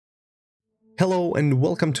Hello and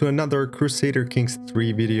welcome to another Crusader Kings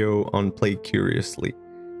 3 video on Play Curiously.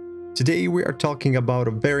 Today we are talking about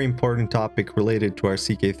a very important topic related to our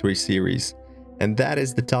CK3 series, and that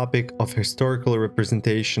is the topic of historical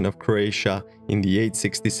representation of Croatia in the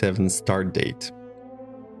 867 start date.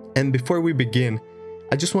 And before we begin,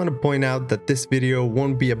 I just want to point out that this video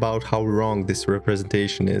won't be about how wrong this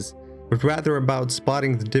representation is, but rather about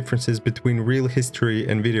spotting the differences between real history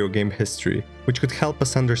and video game history, which could help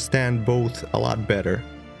us understand both a lot better.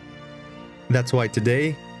 That's why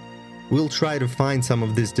today, we'll try to find some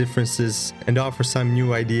of these differences and offer some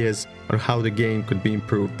new ideas on how the game could be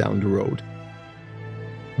improved down the road.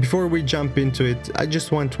 Before we jump into it, I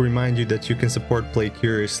just want to remind you that you can support Play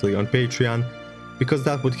Curiously on Patreon, because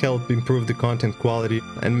that would help improve the content quality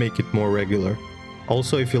and make it more regular.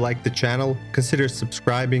 Also, if you like the channel, consider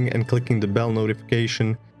subscribing and clicking the bell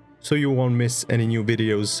notification so you won't miss any new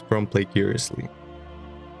videos from Play Curiously.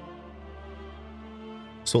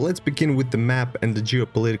 So let's begin with the map and the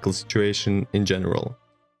geopolitical situation in general.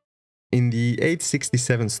 In the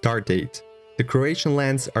 867 start date, the Croatian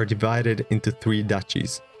lands are divided into three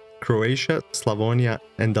duchies: Croatia, Slavonia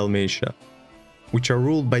and Dalmatia, which are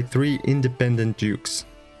ruled by three independent dukes: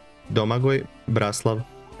 Domagoj, Braslav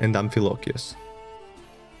and Amfilochios.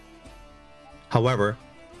 However,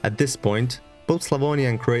 at this point, both Slavonia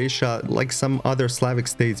and Croatia, like some other Slavic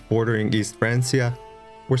states bordering East Francia,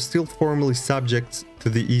 were still formally subjects to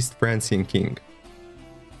the East Francian king.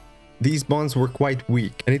 These bonds were quite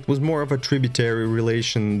weak, and it was more of a tributary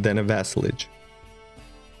relation than a vassalage.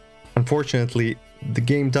 Unfortunately, the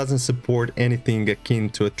game doesn't support anything akin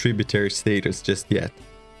to a tributary status just yet,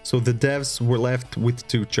 so the devs were left with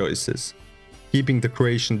two choices: keeping the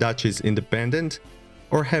Croatian duchies independent,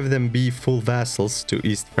 or have them be full vassals to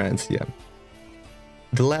East Francia.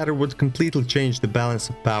 The latter would completely change the balance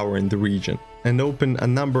of power in the region, and open a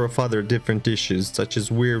number of other different issues, such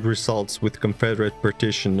as weird results with Confederate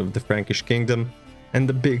partition of the Frankish kingdom and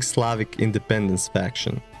the big Slavic independence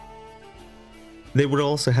faction. They would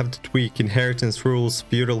also have to tweak inheritance rules,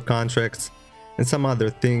 feudal contracts, and some other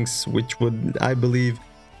things which would, I believe,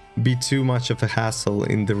 be too much of a hassle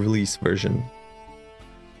in the release version.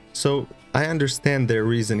 So, I understand their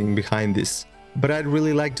reasoning behind this, but I'd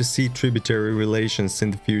really like to see tributary relations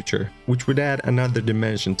in the future, which would add another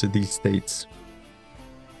dimension to these states.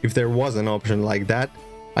 If there was an option like that,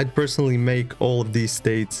 I'd personally make all of these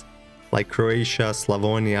states, like Croatia,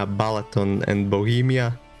 Slavonia, Balaton and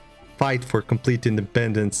Bohemia, fight for complete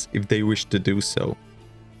independence if they wish to do so.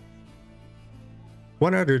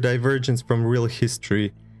 One other divergence from real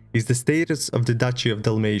history is the status of the Duchy of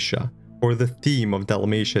Dalmatia, or the theme of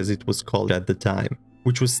Dalmatia as it was called at the time,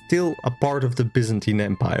 which was still a part of the Byzantine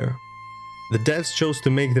Empire. The devs chose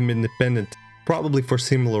to make them independent, probably for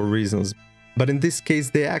similar reasons, but in this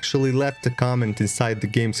case they actually left a comment inside the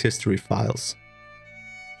game's history files.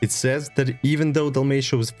 It says that even though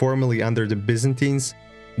Dalmatia was formally under the Byzantines,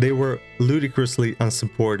 they were ludicrously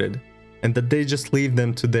unsupported, and that they just leave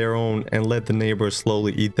them to their own and let the neighbors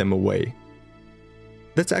slowly eat them away.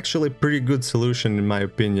 That's actually a pretty good solution in my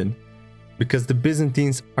opinion, because the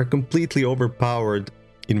Byzantines are completely overpowered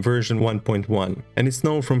in version 1.1, and it's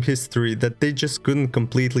known from history that they just couldn't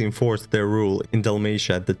completely enforce their rule in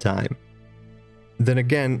Dalmatia at the time. Then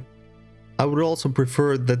again, I would also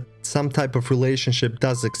prefer that some type of relationship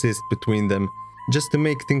does exist between them, just to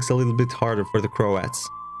make things a little bit harder for the Croats,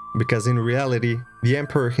 because in reality, the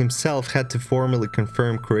emperor himself had to formally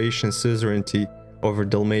confirm Croatian suzerainty over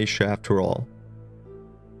Dalmatia after all.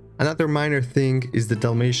 Another minor thing is the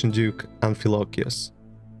Dalmatian Duke Amfilochios.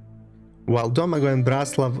 While Domagoj and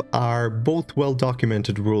Braslav are both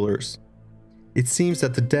well-documented rulers, it seems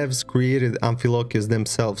that the devs created Amfilochios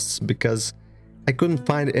themselves, because I couldn't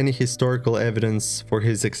find any historical evidence for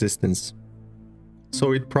his existence.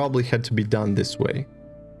 So it probably had to be done this way.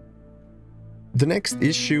 The next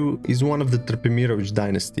issue is one of the Trpimirović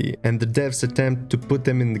dynasty, and the devs attempt to put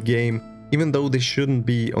them in the game even though they shouldn't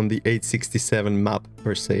be on the 867 map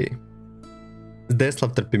per se.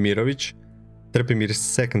 Zdeslav Trpimirović, Trpimir's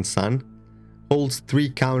second son, holds three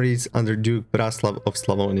counties under Duke Braslav of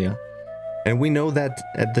Slavonia, and we know that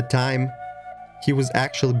at the time he was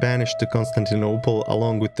actually banished to Constantinople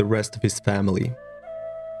along with the rest of his family.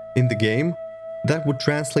 In the game, that would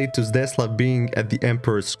translate to Zdeslav being at the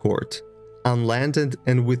emperor's court, unlanded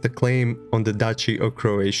and with a claim on the Duchy of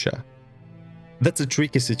Croatia. That's a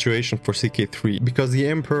tricky situation for CK3, because the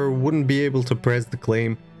emperor wouldn't be able to press the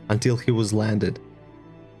claim until he was landed.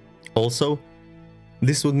 Also,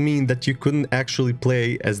 this would mean that you couldn't actually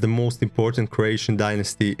play as the most important Croatian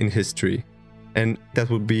dynasty in history, and that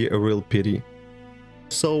would be a real pity.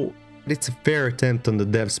 So, it's a fair attempt on the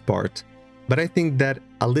devs' part, but I think that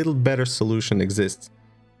a little better solution exists,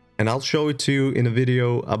 and I'll show it to you in a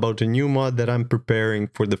video about a new mod that I'm preparing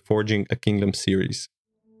for the Forging a Kingdom series.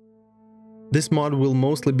 This mod will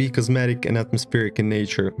mostly be cosmetic and atmospheric in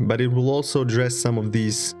nature, but it will also address some of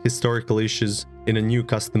these historical issues in a new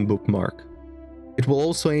custom bookmark. It will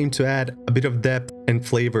also aim to add a bit of depth and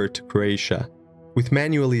flavor to Croatia, with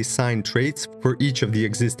manually assigned traits for each of the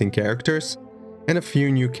existing characters, and a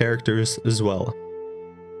few new characters as well.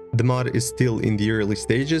 The mod is still in the early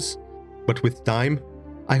stages, but with time,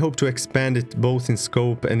 I hope to expand it both in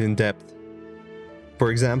scope and in depth.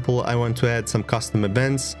 For example, I want to add some custom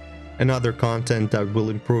events and other content that will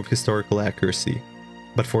improve historical accuracy.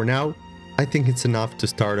 But for now, I think it's enough to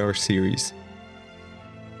start our series.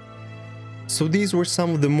 So these were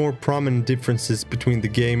some of the more prominent differences between the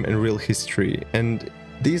game and real history, and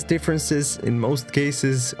these differences in most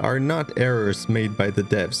cases are not errors made by the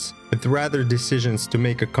devs, but rather decisions to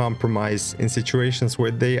make a compromise in situations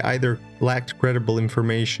where they either lacked credible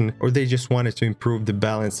information or they just wanted to improve the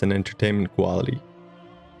balance and entertainment quality.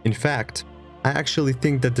 In fact, I actually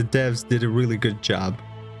think that the devs did a really good job.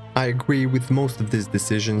 I agree with most of these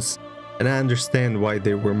decisions, and I understand why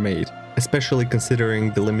they were made, especially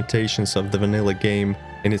considering the limitations of the vanilla game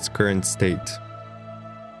in its current state.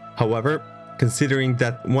 However, considering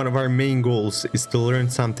that one of our main goals is to learn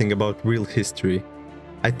something about real history,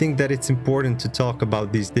 I think that it's important to talk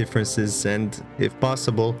about these differences and, if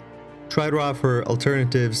possible, try to offer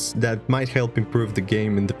alternatives that might help improve the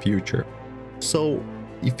game in the future. So,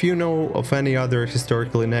 if you know of any other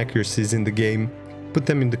historical inaccuracies in the game, put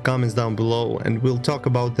them in the comments down below and we'll talk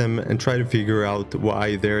about them and try to figure out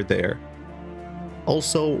why they're there.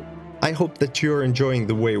 Also, I hope that you're enjoying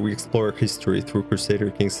the way we explore history through Crusader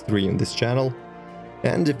Kings 3 on this channel,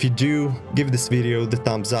 and if you do, give this video the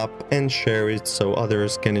thumbs up and share it so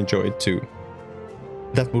others can enjoy it too.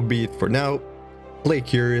 That would be it for now. Play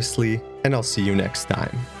curiously, and I'll see you next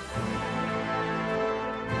time.